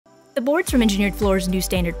The boards from Engineered Floor's new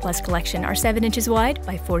Standard Plus collection are 7 inches wide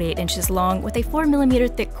by 48 inches long with a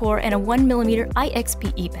 4mm thick core and a 1mm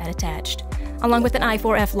IXPE pad attached, along with an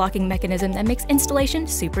I4F locking mechanism that makes installation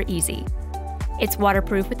super easy. It's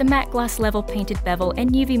waterproof with a matte gloss level painted bevel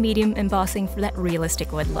and UV medium embossing for that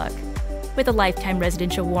realistic wood look. With a lifetime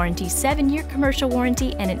residential warranty, 7-year commercial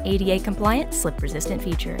warranty, and an ADA-compliant slip-resistant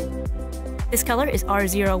feature. This color is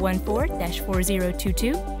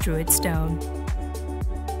R014-4022 Druid Stone.